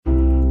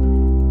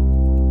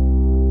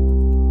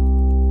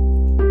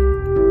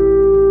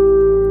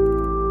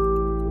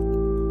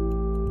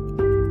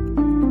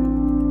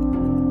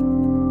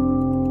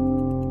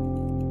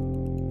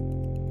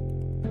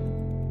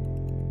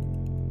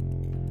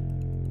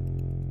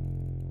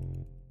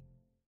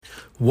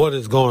What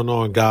is going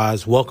on,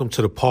 guys? Welcome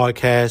to the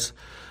podcast.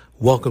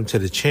 Welcome to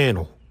the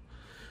channel.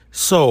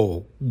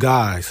 So,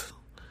 guys,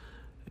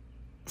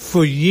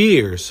 for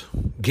years,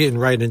 getting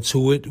right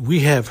into it, we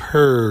have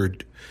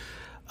heard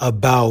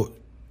about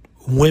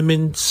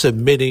women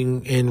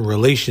submitting in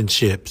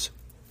relationships.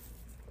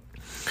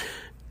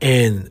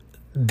 And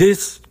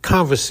this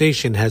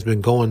conversation has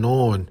been going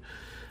on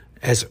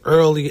as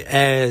early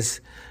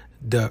as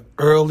the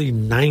early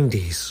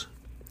 90s.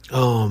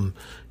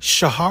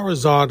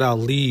 Shahrazad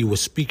Ali was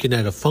speaking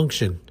at a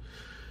function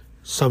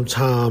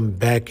sometime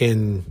back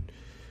in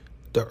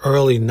the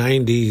early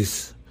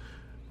 90s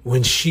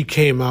when she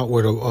came out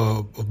with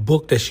a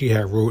book that she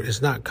had wrote.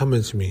 It's not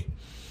coming to me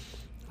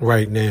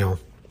right now.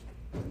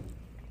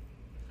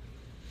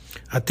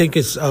 I think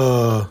it's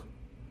The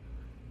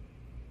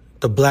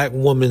Black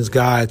Woman's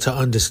Guide to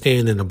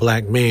Understanding a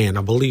Black Man.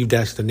 I believe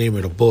that's the name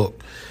of the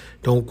book.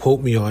 Don't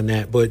quote me on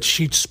that. But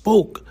she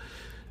spoke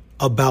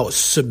about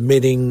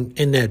submitting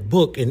in that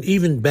book. And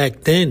even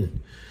back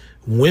then,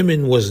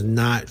 women was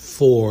not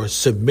for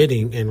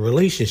submitting in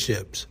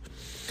relationships.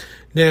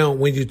 Now,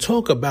 when you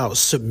talk about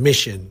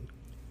submission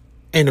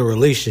in a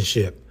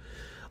relationship,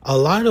 a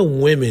lot of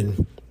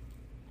women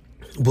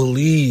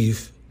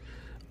believe,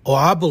 or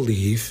I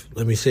believe,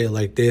 let me say it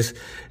like this,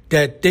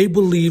 that they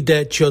believe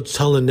that you're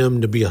telling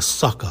them to be a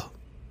sucker.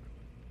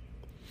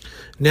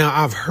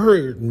 Now, I've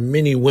heard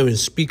many women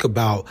speak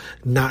about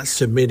not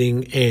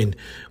submitting, and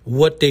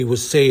what they would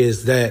say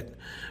is that,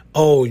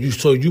 so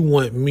you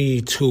want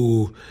me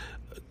to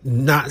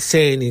not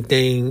say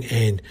anything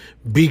and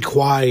be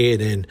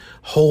quiet and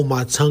hold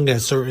my tongue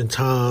at certain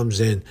times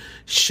and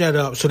shut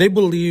up. So they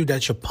believe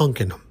that you're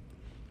punking them.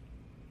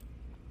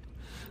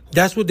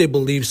 That's what they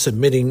believe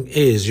submitting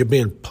is. You're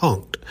being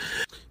punked.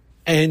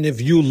 And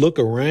if you look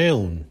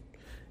around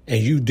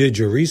and you did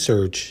your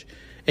research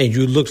and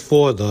you look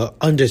for the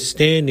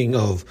understanding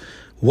of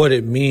what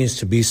it means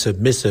to be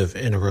submissive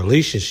in a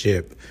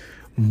relationship,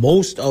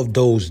 most of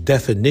those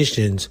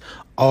definitions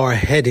are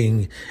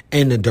heading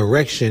in the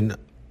direction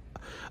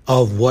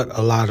of what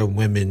a lot of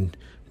women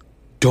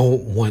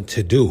don't want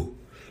to do.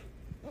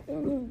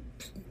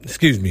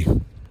 Excuse me.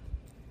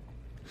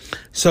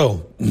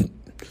 So,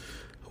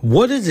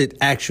 what does it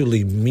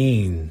actually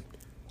mean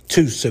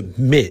to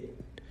submit,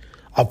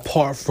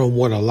 apart from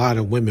what a lot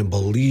of women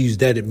believes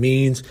that it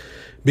means?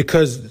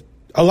 Because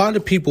a lot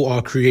of people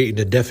are creating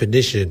a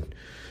definition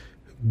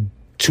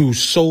to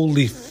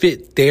solely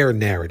fit their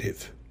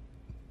narrative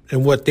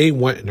and what they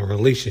want in a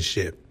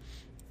relationship.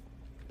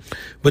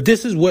 But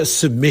this is what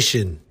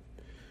submission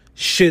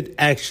should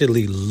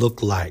actually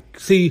look like.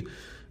 See,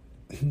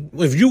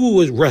 if you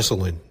was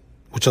wrestling,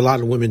 which a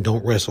lot of women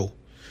don't wrestle,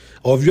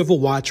 or if you ever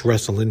watch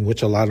wrestling,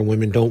 which a lot of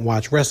women don't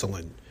watch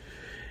wrestling,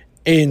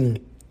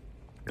 and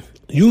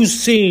you've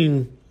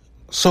seen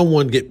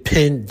someone get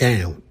pinned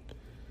down,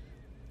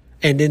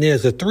 and then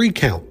there's a 3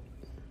 count.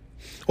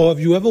 Or if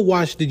you ever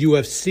watched the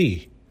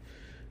UFC,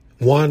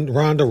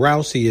 Ronda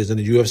Rousey is in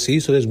the UFC,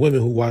 so there's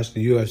women who watch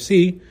the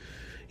UFC.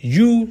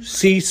 You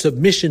see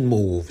submission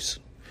moves.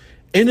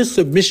 In a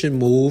submission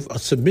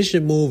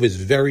move is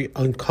very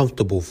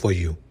uncomfortable for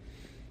you.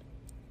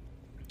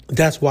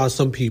 That's why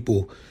some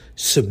people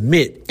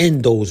submit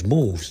in those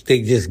moves.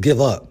 They just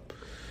give up.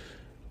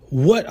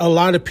 What a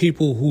lot of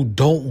people who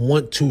don't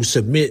want to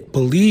submit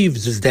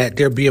believes is that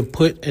they're being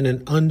put in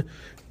an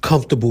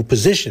uncomfortable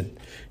position.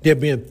 They're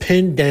being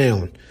pinned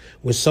down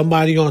with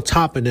somebody on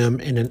top of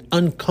them in an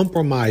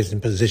uncompromising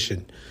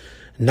position.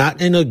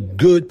 Not in a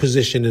good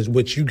position as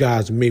what you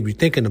guys may be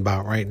thinking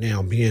about right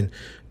now, being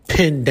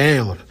pinned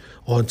down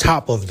on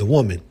top of the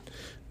woman.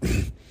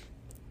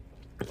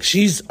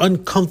 She's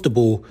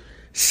uncomfortable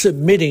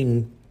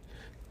submitting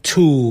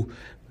to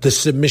the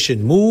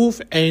submission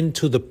move and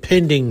to the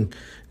pinning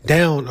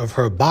down of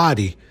her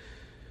body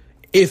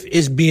if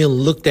it's being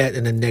looked at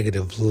in a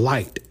negative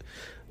light.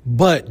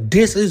 But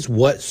this is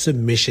what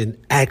submission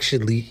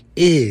actually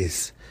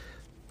is.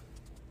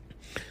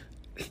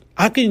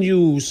 I can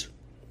use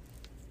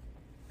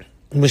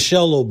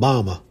Michelle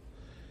Obama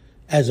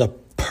as a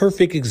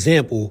perfect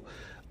example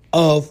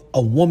of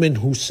a woman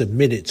who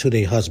submitted to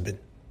their husband.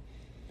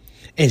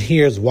 And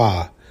here's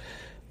why.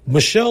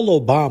 Michelle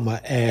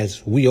Obama,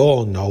 as we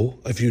all know,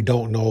 if you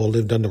don't know or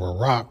lived under a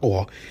rock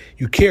or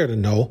you care to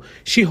know,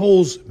 she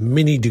holds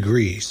many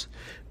degrees.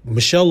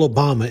 Michelle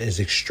Obama is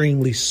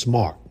extremely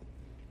smart.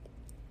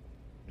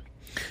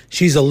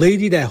 She's a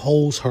lady that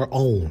holds her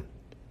own.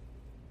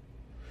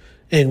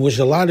 And which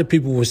a lot of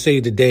people would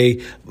say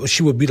today,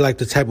 she would be like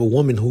the type of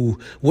woman who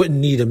wouldn't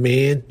need a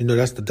man. You know,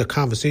 that's the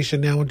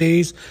conversation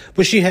nowadays.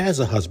 But she has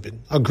a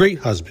husband, a great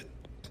husband.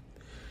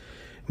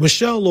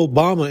 Michelle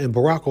Obama and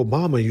Barack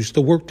Obama used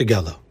to work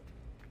together.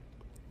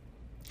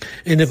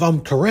 And if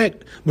I'm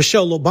correct,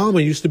 Michelle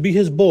Obama used to be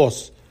his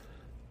boss.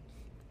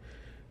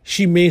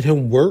 She made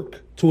him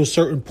work to a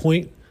certain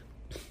point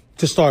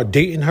to start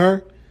dating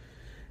her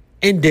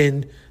and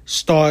then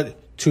start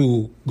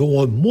to go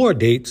on more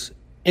dates,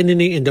 and then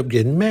they end up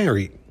getting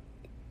married.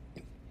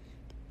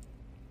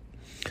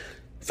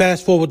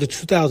 Fast forward to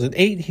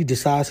 2008, he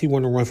decides he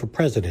want to run for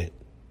president.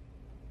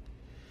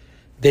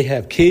 They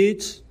have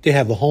kids. They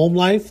have a home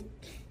life.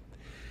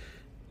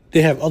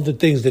 They have other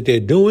things that they're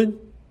doing.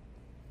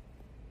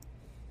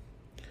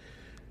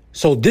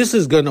 So this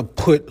is going to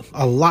put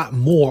a lot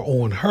more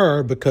on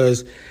her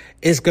because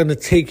it's going to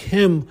take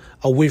him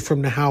away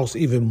from the house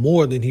even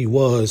more than he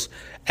was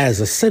as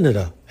a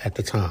senator at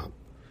the time.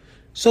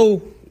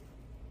 So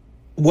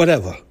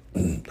whatever.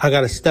 I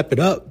got to step it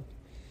up.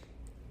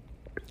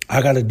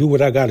 I got to do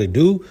what I got to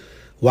do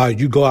while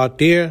you go out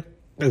there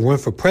and run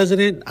for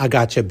president. I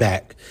got your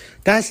back.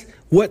 That's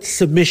what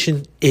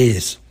submission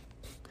is.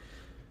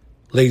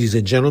 Ladies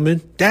and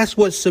gentlemen, that's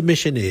what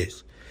submission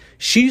is.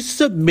 She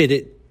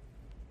submitted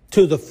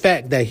to the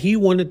fact that he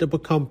wanted to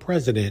become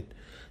president.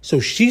 So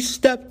she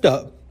stepped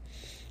up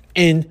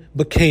and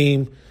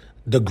became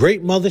the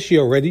great mother she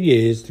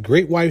already is, the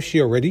great wife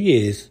she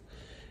already is,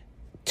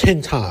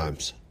 10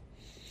 times.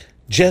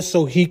 Just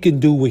so he can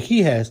do what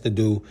he has to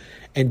do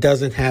and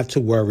doesn't have to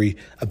worry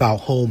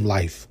about home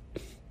life.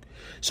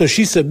 So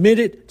she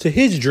submitted to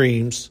his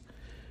dreams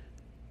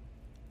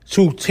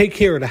to take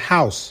care of the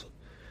house.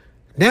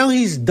 Now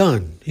he's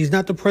done. He's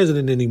not the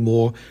president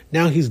anymore.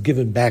 Now he's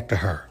giving back to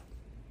her.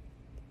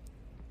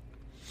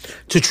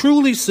 To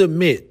truly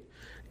submit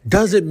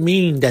doesn't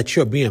mean that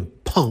you're being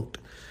punked.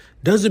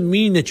 Doesn't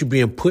mean that you're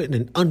being put in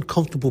an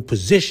uncomfortable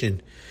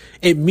position.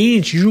 It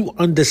means you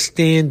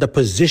understand the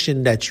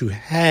position that you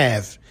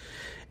have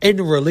in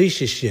the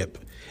relationship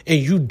and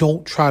you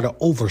don't try to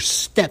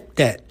overstep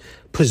that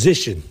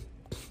position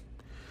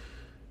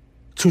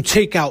to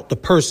take out the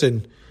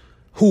person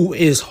who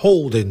is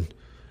holding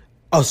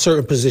a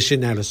certain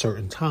position at a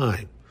certain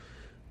time.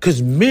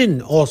 Because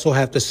men also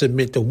have to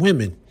submit to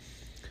women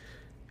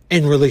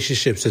in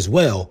relationships as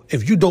well.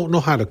 If you don't know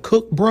how to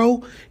cook,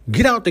 bro,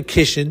 get out the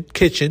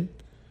kitchen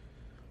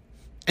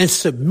and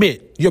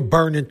submit. You're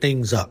burning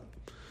things up.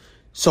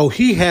 So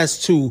he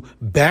has to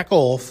back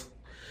off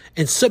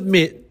and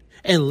submit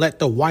and let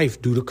the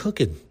wife do the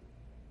cooking.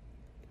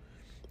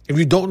 If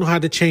you don't know how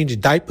to change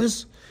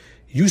diapers,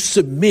 you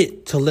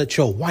submit to let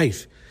your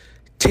wife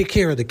take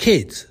care of the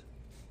kids.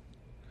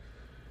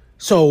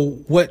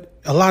 So what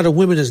a lot of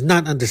women is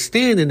not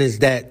understanding is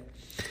that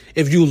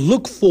if you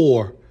look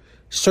for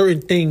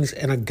certain things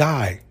in a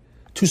guy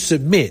to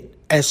submit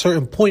at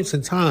certain points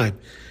in time,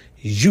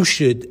 you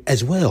should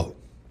as well.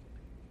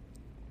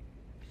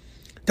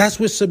 That's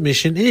what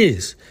submission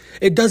is.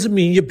 It doesn't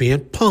mean you're being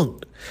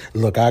punked.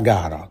 Look, I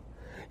got her.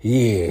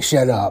 Yeah,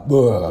 shut up.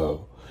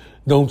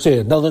 Don't say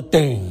another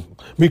thing.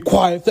 Be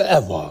quiet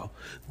forever.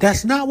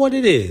 That's not what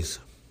it is.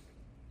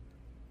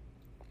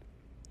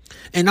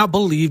 And I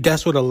believe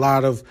that's what a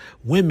lot of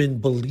women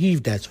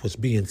believe that's what's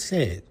being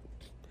said.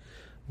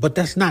 But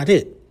that's not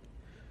it.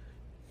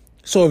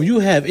 So if you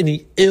have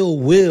any ill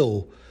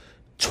will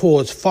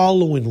towards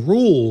following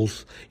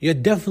rules, you're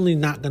definitely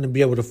not going to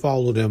be able to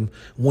follow them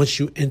once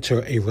you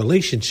enter a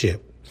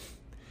relationship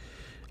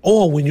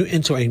or when you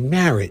enter a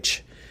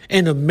marriage.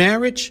 In a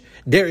marriage,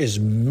 there is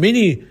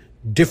many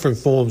different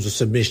forms of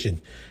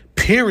submission.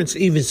 Parents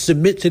even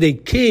submit to their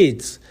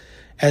kids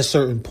at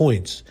certain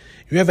points.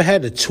 You ever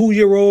had a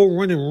 2-year-old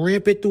running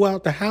rampant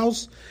throughout the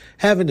house,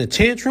 having a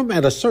tantrum?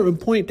 At a certain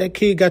point, that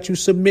kid got you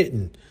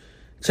submitting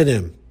to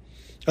them.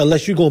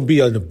 Unless you're going to be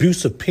an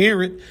abusive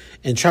parent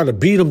and try to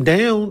beat them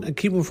down and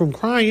keep them from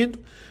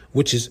crying,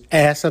 which is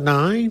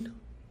asinine.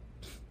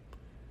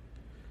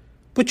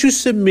 But you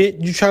submit,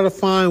 you try to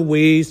find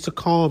ways to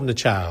calm the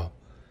child.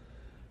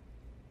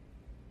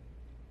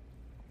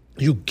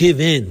 You give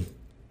in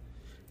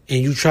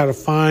and you try to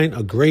find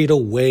a greater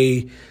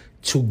way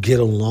to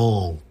get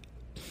along.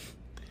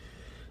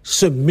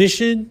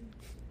 Submission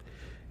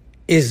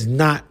is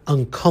not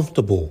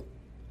uncomfortable.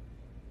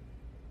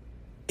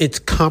 It's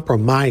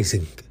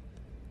compromising.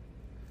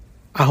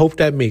 I hope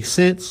that makes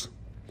sense.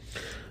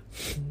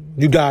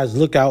 You guys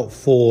look out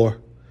for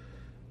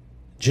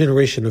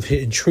Generations of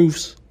Hidden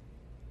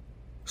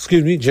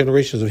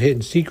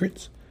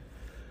Secrets,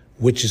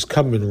 which is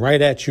coming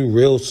right at you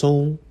real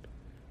soon.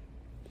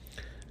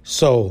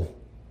 So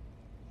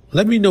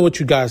let me know what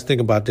you guys think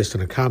about this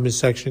in the comment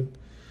section.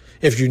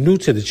 If you're new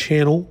to the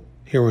channel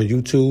here on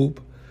YouTube,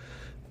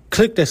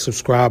 click that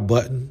subscribe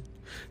button.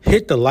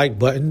 Hit the like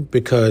button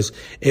because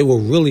it will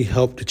really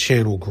help the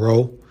channel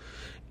grow.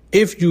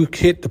 If you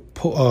hit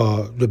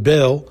the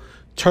bell,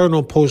 turn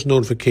on post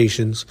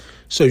notifications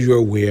so you're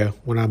aware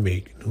when I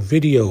make new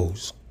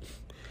videos.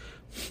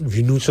 If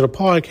you're new to the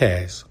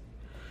podcast,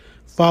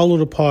 follow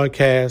the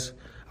podcast.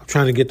 I'm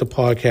trying to get the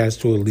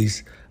podcast to at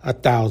least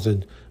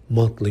 1,000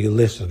 monthly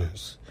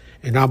listeners.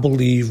 And I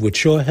believe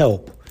with your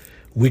help,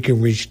 we can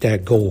reach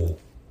that goal.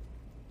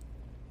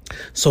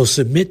 So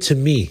submit to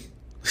me.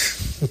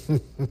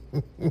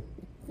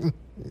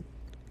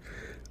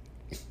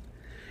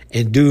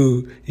 And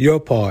do your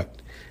part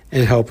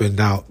in helping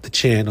out the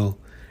channel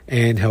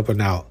and helping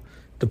out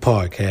the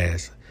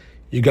podcast.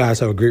 You guys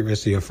have a great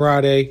rest of your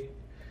Friday,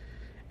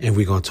 and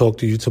we're going to talk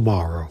to you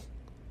tomorrow.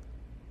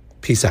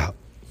 Peace out.